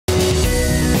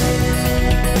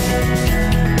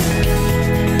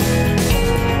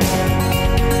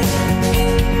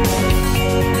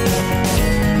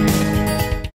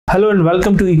Hello and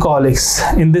welcome to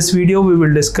Ecoholics. In this video, we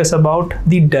will discuss about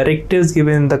the directives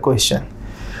given in the question.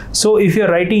 So if you're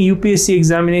writing UPSC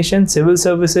examination, civil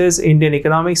services, Indian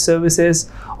economic services,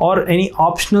 or any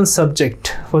optional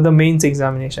subject for the mains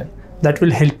examination, that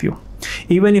will help you.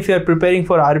 Even if you're preparing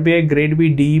for RBI Grade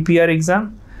B DEPR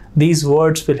exam, these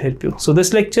words will help you. So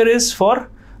this lecture is for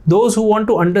those who want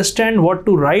to understand what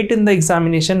to write in the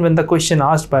examination when the question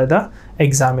asked by the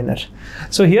examiner.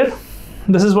 So here,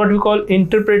 this is what we call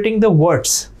interpreting the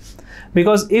words,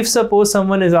 because if suppose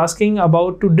someone is asking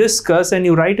about to discuss and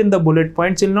you write in the bullet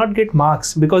points, you'll not get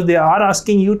marks because they are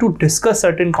asking you to discuss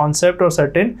certain concept or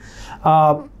certain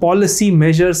policy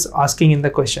measures asking in the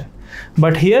question.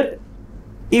 But here,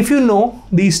 if you know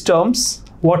these terms,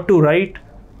 what to write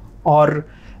or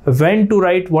when to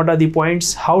write, what are the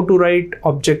points, how to write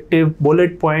objective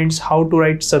bullet points, how to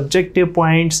write subjective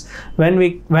points,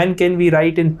 when can we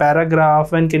write in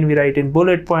paragraph, when can we write in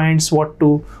bullet points, what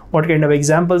kind of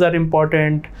examples are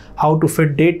important, how to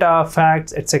fit data,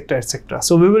 facts, etc, etc.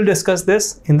 So we will discuss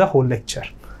this in the whole lecture.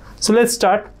 So let's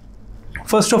start.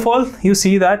 First of all, you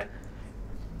see that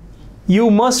you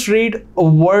must read a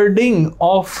wording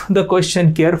of the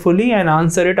question carefully and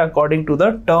answer it according to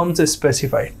the terms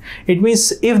specified. It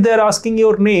means if they're asking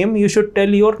your name, you should tell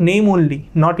your name only,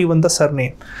 not even the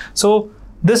surname. So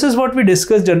this is what we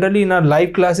discuss generally in our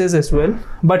live classes as well.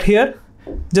 But here,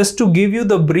 just to give you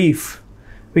the brief,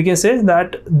 we can say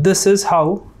that this is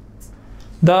how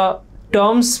the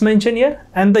terms mentioned here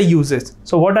and the uses.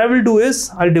 So what I will do is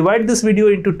I'll divide this video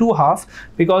into two halves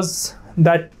because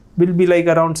that will be like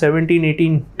around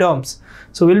 17-18 terms.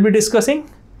 So we'll be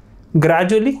discussing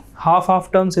gradually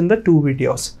half terms in the two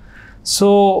videos.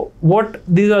 So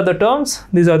these are the terms,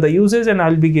 these are the uses, and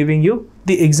I'll be giving you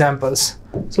the examples.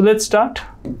 So let's start.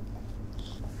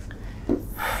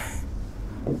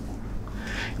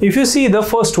 If you see the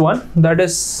first one that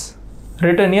is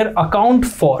written here, account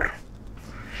for.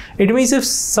 It means if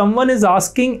someone is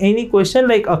asking any question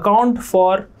like account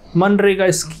for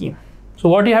Manrega scheme. So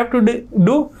what you have to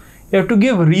do, you have to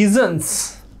give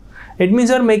reasons. It means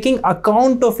you are making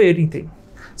account of everything.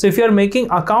 So if you are making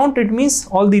account, it means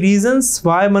all the reasons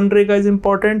why Manrega is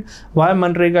important, why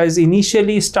Manrega is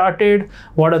initially started,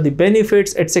 what are the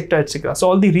benefits, etc, etc.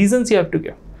 So all the reasons you have to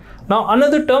give. Now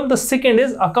another term, the second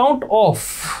is account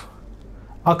of.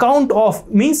 Account of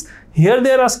means here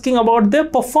they are asking about their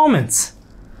performance.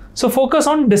 So focus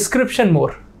on description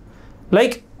more.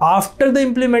 Like after the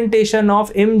implementation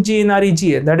of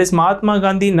MGNREGA, that is Mahatma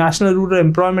Gandhi National Rural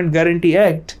Employment Guarantee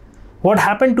Act, what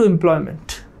happened to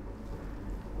employment?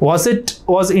 Was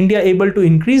India able to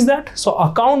increase that? So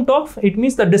account of, it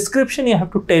means the description you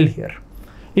have to tell here.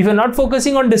 If you're not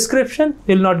focusing on description,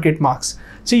 you'll not get marks.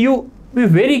 So you be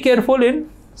very careful in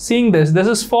seeing this. This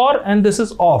is for and this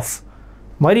is of.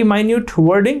 Very minute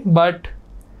wording, but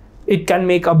it can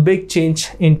make a big change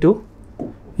into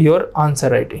your answer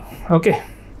writing. Okay.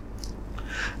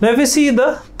 Now if we see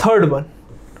the third one,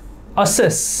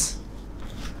 assess.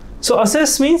 So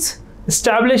assess means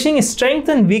establishing strength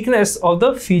and weakness of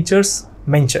the features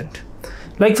mentioned.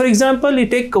 Like for example, you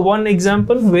take one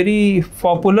example, very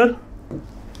popular,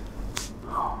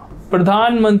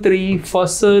 Pradhan Mantri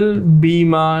Fasal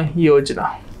Bima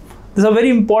Yojana. This is a very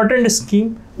important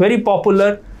scheme, very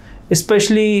popular,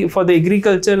 especially for the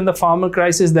agriculture and the farmer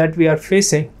crisis that we are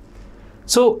facing.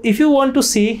 So if you want to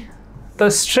see the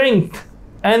strength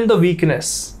and the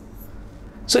weakness.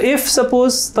 So if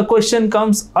suppose the question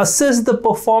comes, assess the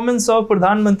performance of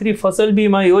Pradhan Mantri Fasal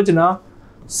Bima Yojana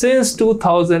since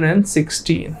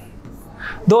 2016.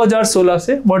 2016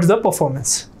 se, what's the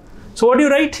performance? So what do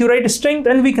you write? You write strength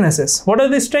and weaknesses. What are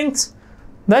the strengths?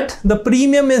 That the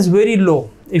premium is very low.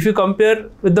 If you compare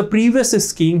with the previous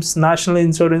schemes, national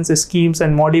insurance schemes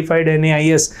and modified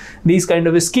NAIS, these kind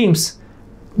of schemes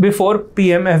before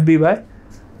PMFBY,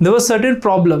 there were certain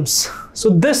problems. So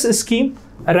this scheme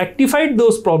rectified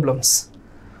those problems.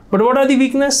 But what are the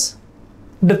weakness?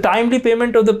 The timely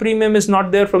payment of the premium is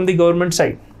not there from the government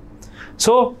side.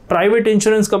 So private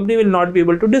insurance company will not be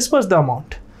able to disburse the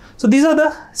amount. So these are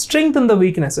the strength and the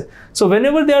weakness. So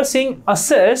whenever they are saying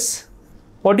assess,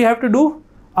 what you have to do?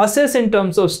 Assess in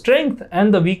terms of strength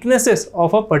and the weaknesses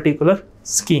of a particular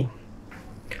scheme.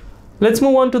 Let's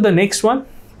move on to the next one.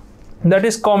 That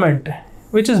is comment,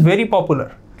 which is very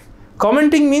popular.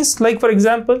 Commenting means, like for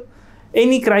example,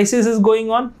 any crisis is going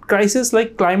on. Crisis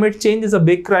like climate change is a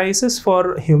big crisis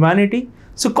for humanity.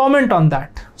 So comment on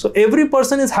that. So every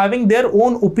person is having their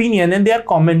own opinion and they are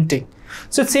commenting.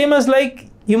 So it's same as like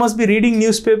you must be reading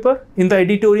newspaper. In the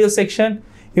editorial section,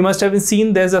 you must have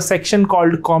seen there's a section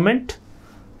called comment.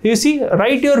 You see,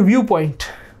 write your viewpoint.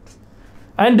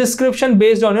 and description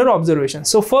based on your observation.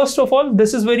 So first of all,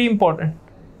 this is very important.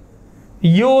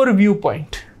 Your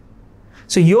viewpoint.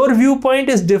 So your viewpoint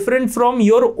is different from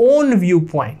your own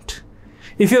viewpoint.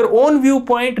 If your own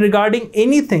viewpoint regarding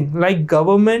anything like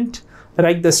government,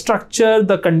 like the structure,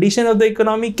 the condition of the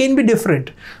economy can be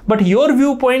different, but your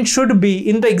viewpoint should be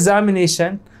in the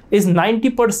examination is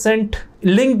 90%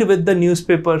 linked with the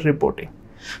newspaper reporting.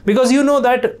 Because you know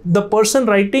that the person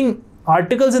writing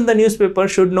articles in the newspaper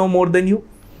should know more than you,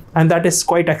 and that is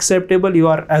quite acceptable. You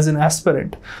are as an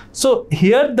aspirant. So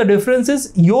here the difference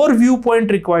is your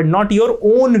viewpoint required, not your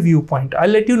own viewpoint. I'll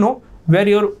let you know where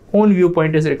your own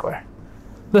viewpoint is required.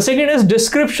 The second is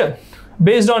description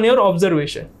based on your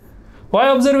observation. Why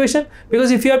observation?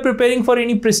 Because if you are preparing for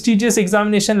any prestigious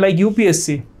examination like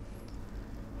UPSC,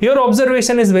 your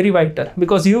observation is very vital,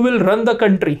 because you will run the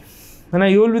country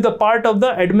and you will be the part of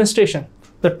the administration,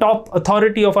 the top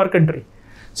authority of our country.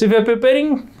 So if you are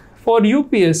preparing for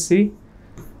UPSC,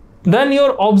 then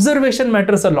your observation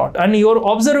matters a lot, and your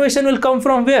observation will come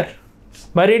from where?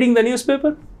 By reading the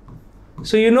newspaper.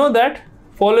 So you know that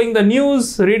following the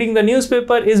news, reading the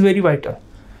newspaper is very vital.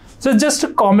 So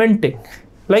just commenting,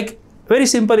 like very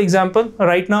simple example,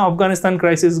 right now Afghanistan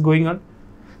crisis is going on.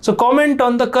 So comment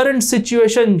on the current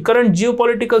situation, current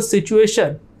geopolitical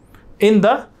situation in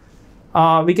the,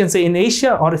 we can say in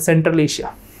Asia or Central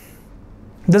Asia.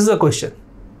 This is the question.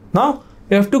 Now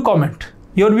you have to comment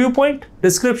your viewpoint,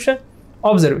 description,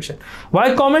 observation.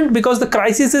 Why comment? Because the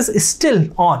crisis is still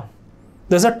on.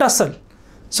 There's a tussle.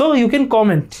 So you can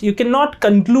comment. You cannot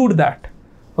conclude that.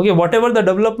 Okay, whatever the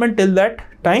development till that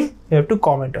time, you have to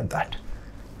comment on that.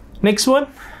 Next one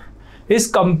is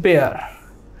compare.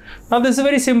 Now this is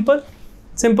very simple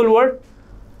word.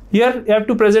 Here you have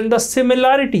to present the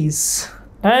similarities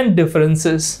and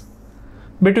differences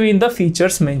between the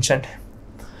features mentioned.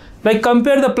 Like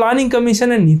compare the Planning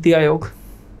Commission and Niti Aayog,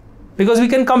 because we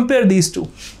can compare these two.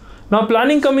 Now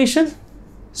Planning Commission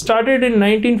started in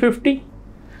 1950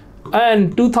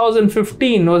 and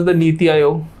 2015 was the Niti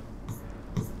Aayog.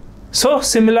 So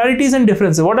similarities and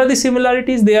differences. What are the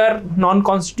similarities? They are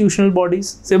non-constitutional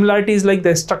bodies. Similarities like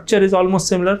the structure is almost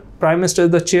similar. Prime Minister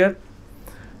is the chair.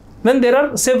 Then there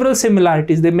are several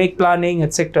similarities. They make planning,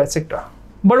 etc., etc.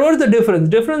 But what is the difference?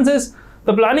 Difference is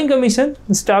the Planning Commission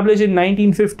established in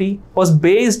 1950 was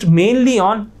based mainly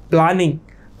on planning.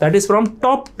 That is from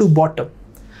top to bottom.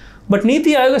 But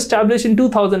Niti Aayog established in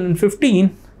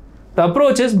 2015, the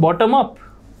approach is bottom up.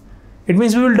 It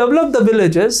means we will develop the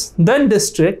villages, then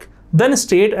district, then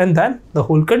state, and then the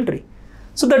whole country.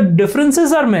 So the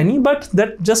differences are many, but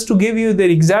that just to give you the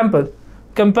example,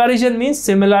 comparison means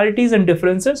similarities and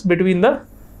differences between the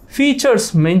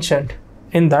features mentioned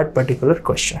in that particular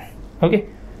question. Okay.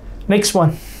 Next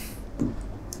one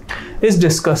is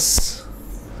discuss.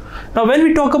 Now when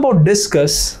we talk about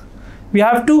discuss, we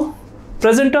have to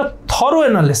present a thorough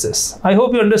analysis. I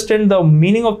hope you understand the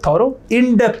meaning of thorough,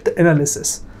 in-depth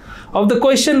analysis of the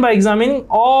question by examining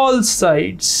all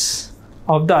sides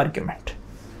of the argument.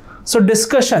 So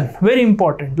discussion, very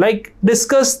important, like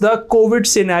discuss the COVID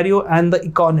scenario and the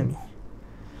economy.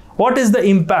 What is the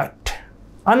impact?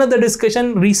 Another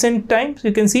discussion, recent times,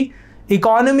 you can see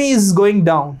economy is going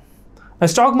down, a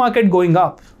stock market going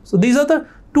up. So these are the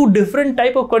two different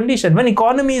type of condition. When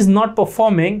economy is not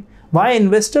performing, why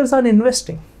investors are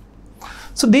investing?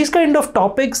 So these kind of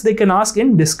topics they can ask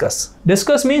in discuss.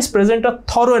 Discuss means present a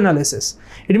thorough analysis.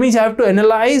 It means you have to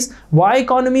analyze why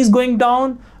economy is going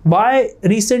down, why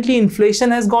recently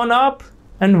inflation has gone up,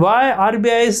 and why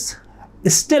RBI is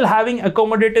still having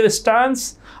accommodative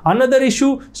stance. Another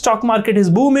issue, stock market is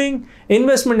booming,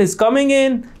 investment is coming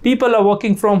in, people are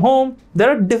working from home. There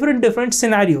are different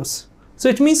scenarios. So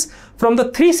it means from the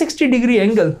 360-degree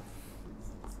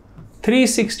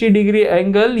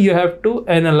angle, you have to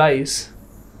analyze.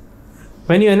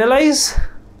 When you analyze,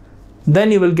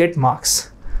 then you will get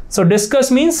marks. So discuss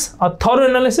means a thorough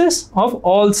analysis of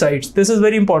all sides. This is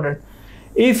very important.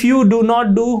 If you do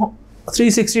not do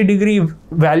 360-degree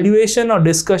valuation or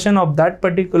discussion of that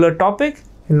particular topic,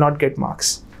 you will not get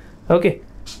marks. Okay.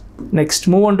 Next,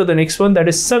 move on to the next one, that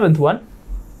is 7th one.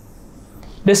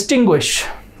 Distinguish.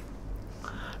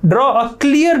 Draw a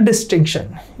clear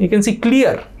distinction. You can see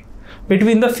clear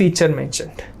between the feature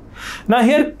mentioned.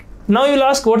 Now you'll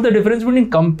ask what the difference between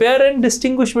compare and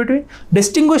distinguish between.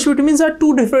 Distinguish between means are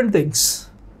two different things.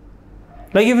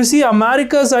 Like if you see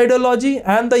America's ideology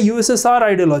and the USSR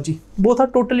ideology, both are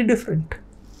totally different.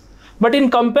 But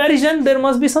in comparison, there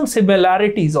must be some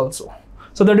similarities also.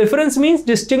 So the difference means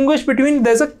distinguish between,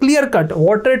 there's a clear cut,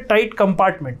 watertight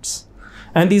compartments.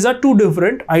 And these are two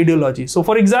different ideologies. So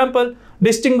for example,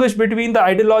 Distinguish between the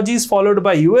ideologies followed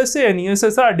by USA and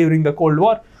USSR during the Cold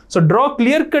War. So draw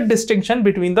clear-cut distinction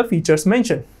between the features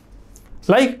mentioned.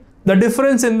 Like the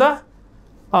difference in the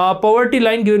poverty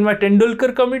line given by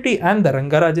Tendulkar committee and the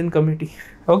Rangarajan committee.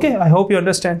 Okay, I hope you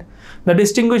understand. The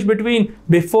distinguish between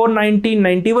before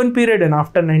 1991 period and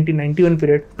after 1991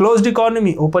 period. Closed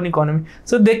economy, open economy.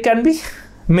 So there can be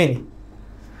many.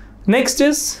 Next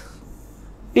is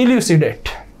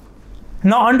elucidate.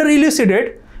 Now under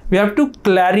elucidate, we have to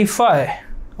clarify,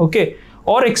 okay,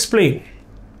 or explain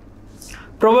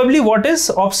probably what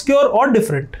is obscure or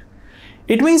different.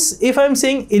 It means if I am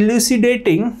saying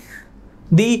elucidating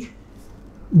the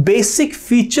basic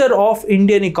feature of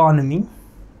Indian economy,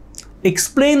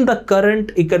 explain the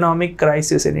current economic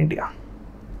crisis in India.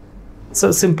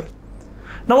 So simple.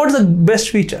 Now what's the best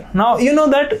feature? Now you know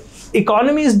that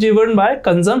economy is driven by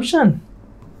consumption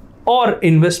or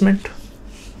investment.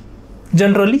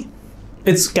 Generally,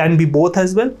 it can be both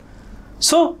as well.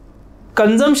 So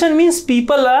consumption means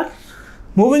people are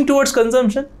moving towards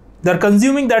consumption. They are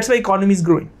consuming, that's why economy is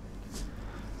growing.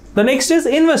 The next is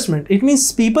investment. It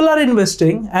means people are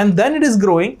investing and then it is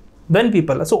growing, then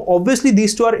people are. So obviously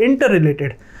these two are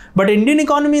interrelated. But Indian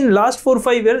economy in last 4 or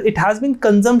 5 years, it has been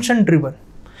consumption driven.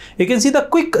 You can see the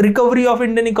quick recovery of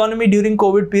Indian economy during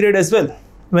COVID period as well.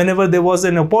 Whenever there was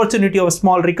an opportunity of a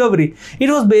small recovery, it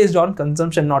was based on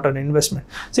consumption, not on investment.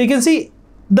 So you can see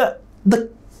the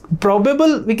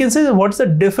probable, we can say what's the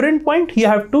different point? You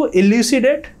have to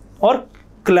elucidate or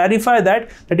clarify that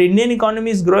Indian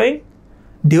economy is growing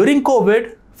during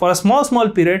COVID for a small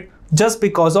period just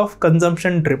because of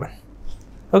consumption driven.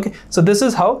 Okay, so this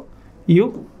is how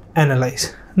you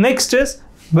analyze. Next is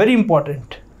very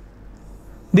important.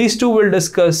 These two we'll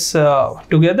discuss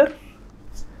together.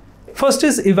 First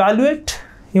is evaluate,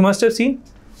 you must have seen,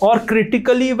 or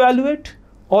critically evaluate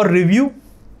or review.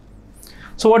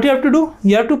 So what you have to do?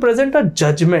 You have to present a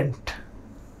judgment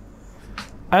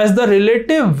as the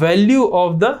relative value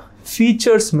of the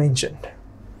features mentioned.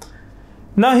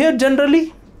 Now here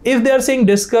generally, if they are saying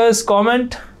discuss,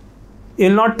 comment, you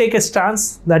will not take a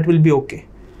stance, that will be okay.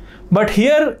 But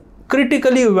here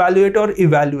critically evaluate or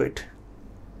evaluate.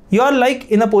 You are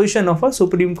like in a position of a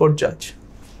Supreme Court judge.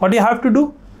 What you have to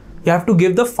do? You have to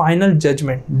give the final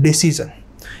judgment, decision.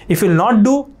 If you will not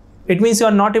do, it means you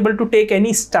are not able to take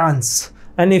any stance.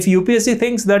 And if UPSC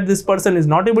thinks that this person is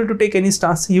not able to take any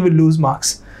stance, you will lose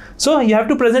marks. So you have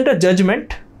to present a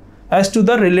judgment as to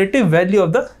the relative value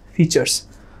of the features.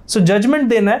 So judgment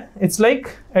then, it's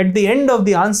like at the end of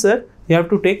the answer, you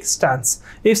have to take stance.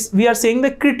 If we are saying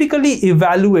that critically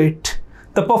evaluate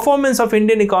the performance of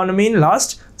Indian economy in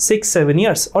last 6-7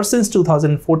 years or since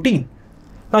 2014.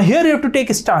 Now here you have to take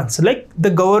a stance, like the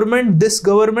government, this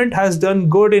government has done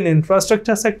good in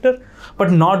infrastructure sector,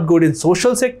 but not good in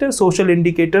social sector, social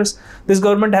indicators. This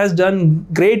government has done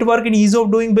great work in ease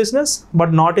of doing business,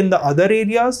 but not in the other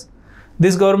areas.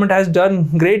 This government has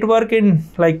done great work in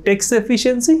like tax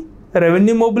efficiency,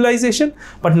 revenue mobilization,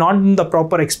 but not in the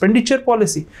proper expenditure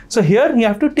policy. So here you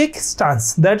have to take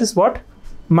stance. That is what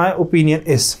my opinion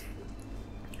is.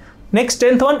 Next,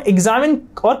 10th one, examine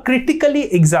or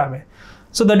critically examine.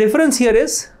 So the difference here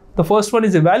is the first one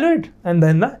is evaluate and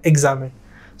then the examine.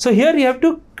 So here you have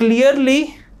to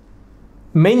clearly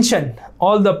mention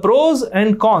all the pros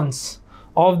and cons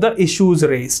of the issues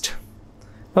raised.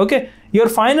 Okay, your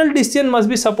final decision must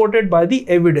be supported by the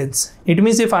evidence. It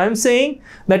means if I am saying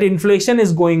that inflation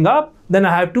is going up, then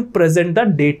I have to present the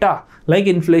data, like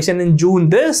inflation in June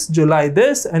this, July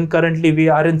this, and currently we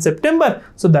are in September.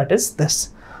 So that is this.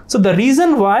 So the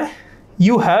reason why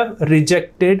you have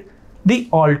rejected the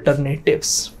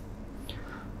alternatives.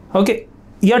 Okay,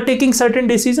 you are taking certain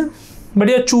decision, but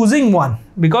you are choosing one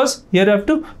because here you have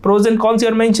to pros and cons you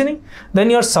are mentioning. Then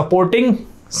you are supporting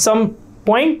some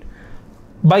point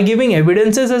by giving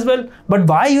evidences as well. But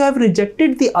why you have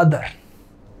rejected the other,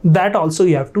 that also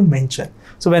you have to mention.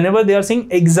 So whenever they are saying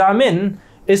examine,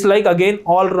 it's like again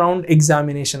all round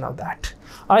examination of that.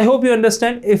 I hope you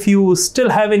understand. If you still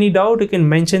have any doubt, you can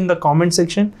mention in the comment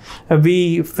section.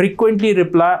 We frequently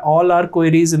reply all our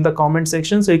queries in the comment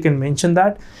section, so you can mention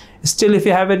that. Still, if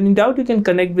you have any doubt, you can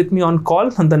connect with me on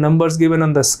call on the numbers given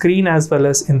on the screen as well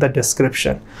as in the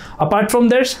description. Apart from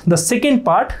this, the second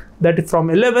part, that from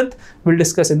 11th, we'll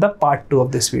discuss in the part 2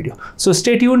 of this video. So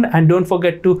stay tuned and don't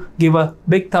forget to give a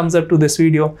big thumbs up to this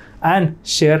video and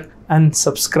share and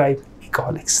subscribe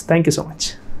Ecoholics. Thank you so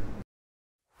much.